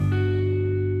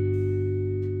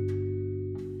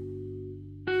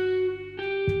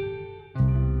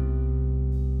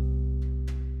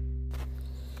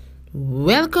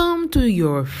Welcome to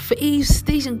your faith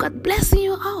station. God bless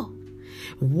you all.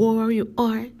 Where you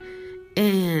are,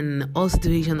 in all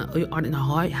situations, you are in a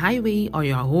highway or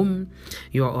your home,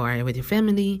 you are with your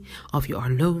family, or you are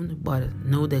alone, but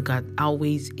know that God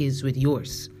always is with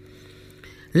yours.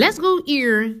 Let's go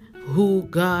hear who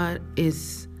God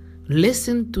is.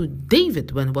 Listen to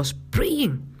David when he was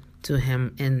praying to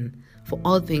him and for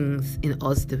all things in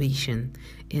all situations,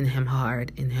 in him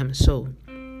heart, in him soul.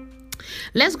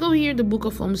 Let's go here. The book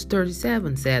of Psalms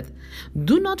 37 said,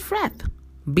 "Do not fret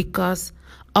because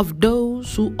of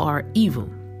those who are evil,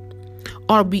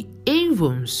 or be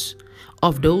envious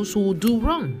of those who do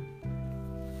wrong.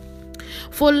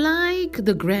 For like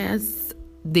the grass,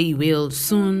 they will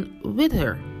soon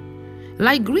wither.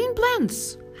 Like green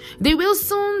plants, they will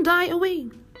soon die away.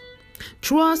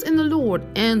 Trust in the Lord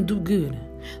and do good.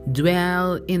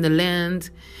 Dwell in the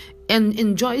land and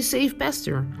enjoy safe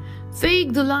pasture.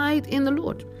 Take delight in the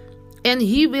Lord, and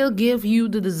He will give you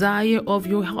the desire of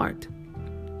your heart.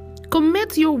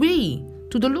 Commit your way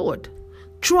to the Lord.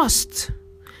 Trust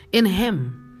in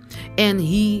Him, and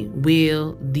He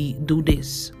will do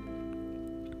this.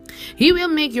 He will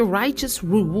make your righteous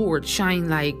reward shine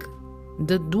like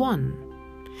the dawn,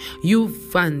 your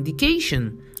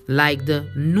vindication like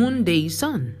the noonday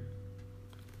sun.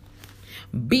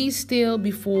 Be still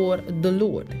before the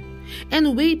Lord,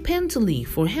 and wait patiently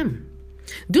for Him.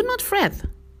 Do not fret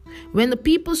when the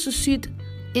people succeed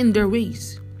in their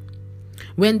ways,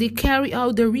 when they carry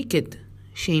out their wicked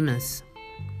schemes.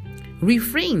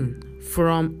 Refrain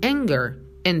from anger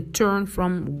and turn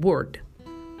from wrath.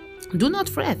 Do not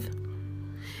fret.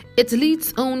 It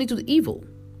leads only to evil.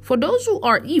 For those who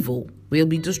are evil will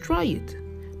be destroyed,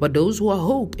 but those who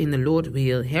hope in the Lord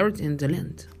will inherit the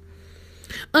land.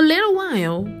 A little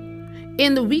while,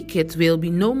 and the wicked will be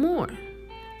no more.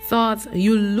 Thought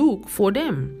you look for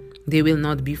them, they will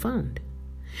not be found.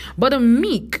 But the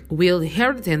meek will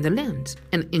inherit the land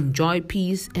and enjoy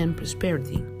peace and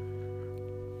prosperity.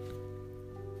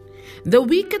 The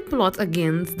wicked plot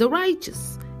against the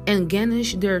righteous and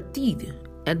gnash their teeth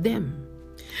at them.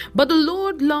 But the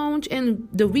Lord launch and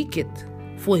the wicked,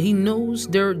 for He knows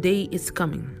their day is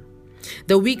coming.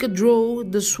 The wicked draw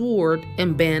the sword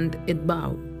and bend it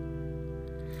bow.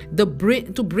 To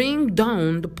bring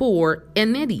down the poor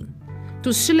and needy,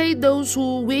 to slay those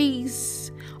whose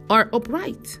ways are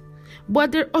upright.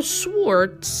 But their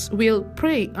swords will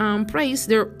praise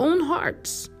their own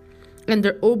hearts, and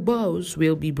their bows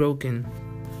will be broken.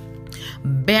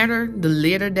 Better the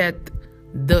little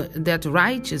that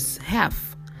righteous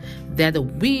have, than the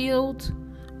wealth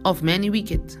of many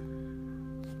wicked.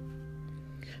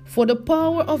 For the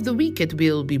power of the wicked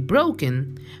will be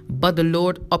broken, but the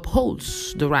Lord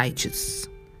upholds the righteous.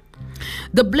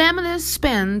 The blameless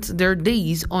spend their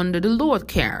days under the Lord's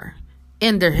care,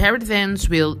 and their inheritance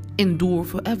will endure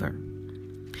forever.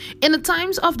 In the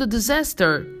times of the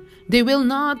disaster, they will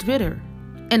not wither,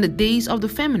 and the days of the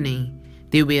famine,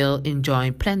 they will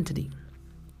enjoy plenty.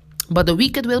 But the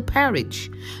wicked will perish,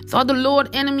 for the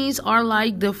Lord's enemies are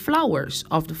like the flowers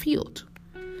of the field.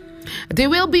 They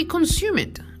will be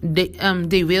consumed.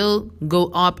 They will go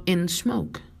up in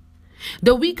smoke.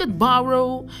 The wicked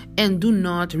borrow and do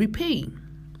not repay,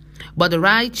 but the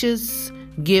righteous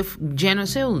give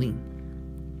generously.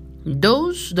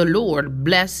 Those the Lord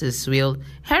blesses will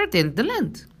inherit the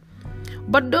land,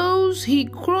 but those He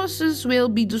crosses will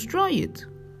be destroyed.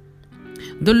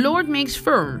 The Lord makes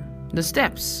firm the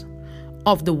steps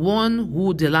of the one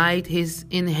who delights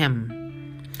in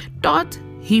Him. Thought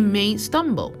he may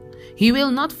stumble, he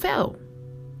will not fail.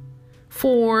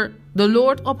 For the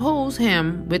Lord upholds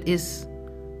him with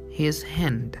his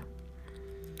hand.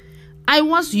 I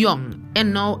was young,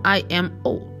 and now I am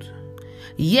old.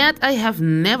 Yet I have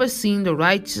never seen the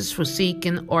righteous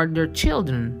forsaken or their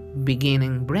children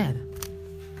beginning bread.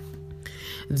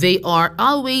 They are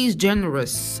always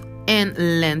generous and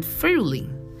lend freely.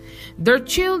 Their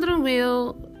children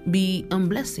will be a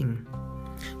blessing.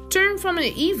 Turn from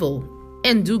the evil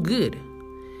and do good.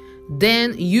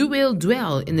 Then you will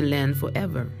dwell in the land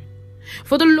forever.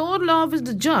 For the Lord loves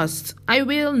the just. I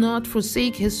will not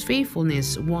forsake His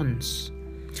faithfulness once.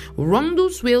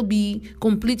 Wrongdoers will be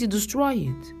completely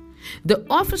destroyed. The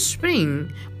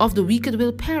offspring of the wicked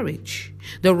will perish.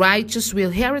 The righteous will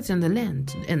inherit the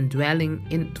land and dwelling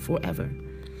in it forever.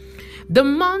 The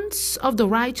mouths of the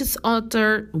righteous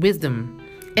utter wisdom,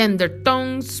 and their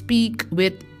tongues speak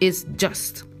with is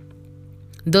just.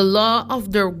 The law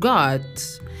of their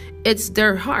gods, it's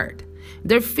their heart.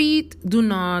 Their feet do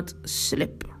not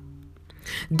slip.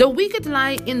 The wicked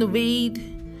lie in the wait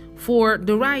for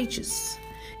the righteous,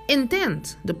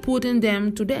 intent to putting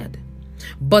them to death.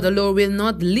 But the Lord will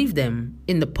not leave them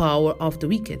in the power of the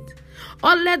wicked,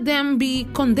 or let them be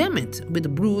condemned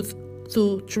with brute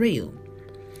to trail.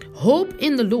 Hope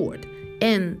in the Lord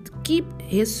and keep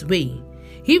his way.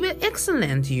 He will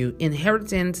excellent you inherit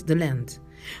the land.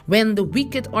 When the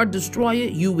wicked are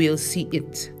destroyed, you will see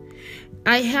it.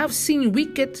 I have seen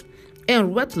wicked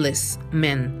and worthless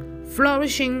men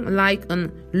flourishing like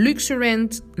an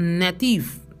luxuriant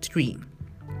native tree.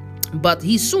 But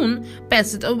he soon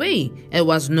passed away and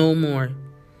was no more.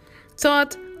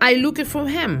 Thought I looked for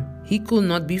him, he could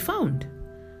not be found.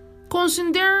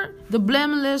 Consider the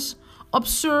blameless,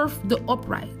 observe the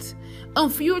upright,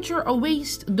 and future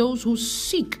awaits those who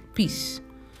seek peace.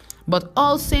 But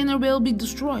all sinners will be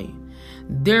destroyed.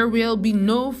 There will be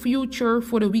no future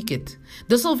for the wicked.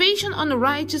 The salvation of the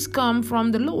righteous come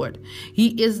from the Lord.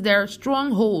 He is their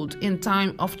stronghold in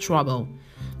time of trouble.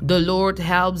 The Lord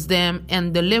helps them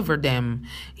and delivers them.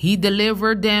 He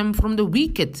delivered them from the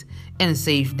wicked and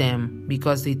saved them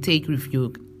because they take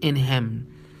refuge in him.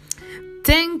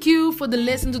 Thank you for the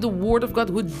listen to the word of God.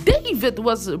 Who David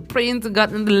was praying to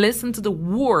God and listen to the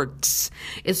words.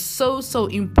 It's so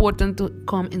important to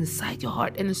come inside your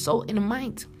heart and soul and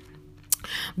mind.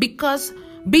 Because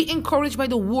be encouraged by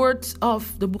the words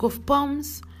of the book of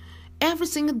Psalms. Every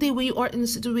single day when you are in a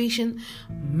situation,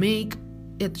 make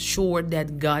it sure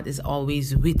that God is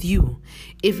always with you.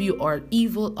 If you are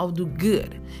evil, I'll do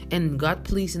good. And God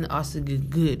pleasing us to do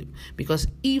good. Because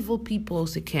evil people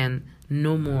can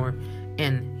no more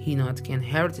and he not can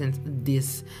inherit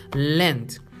this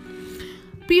land.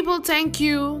 People, thank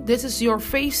you. This is your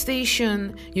faith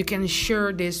station. You can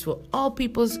share this with all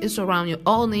peoples is around you.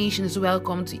 All nations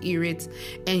welcome to hear it.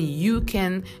 And you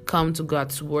can come to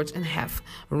God's word and have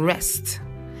rest.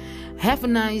 Have a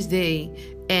nice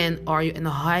day. And are you in the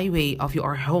highway of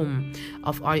your home,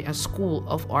 of are you at school,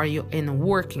 of are you in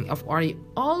working, of are you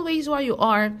always where you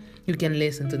are, you can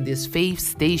listen to this faith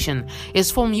station. It's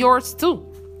from yours too.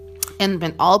 And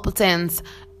when all pretends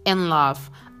and love,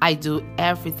 I do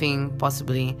everything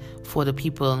possibly for the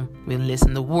people who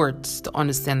listen the words, to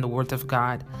understand the word of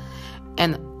God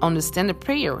and understand the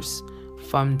prayers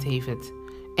from David.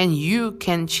 And you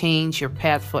can change your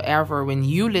path forever when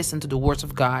you listen to the words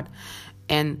of God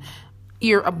and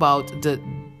hear about the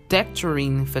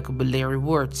doctrine vocabulary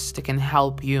words that can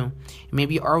help you.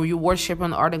 Maybe are you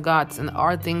worshiping other gods and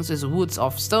other things as woods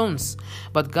of stones,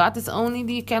 but God is only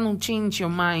the can change your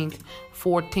mind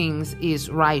for things is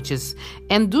righteous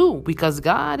and do because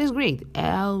God is great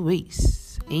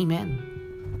always. Amen.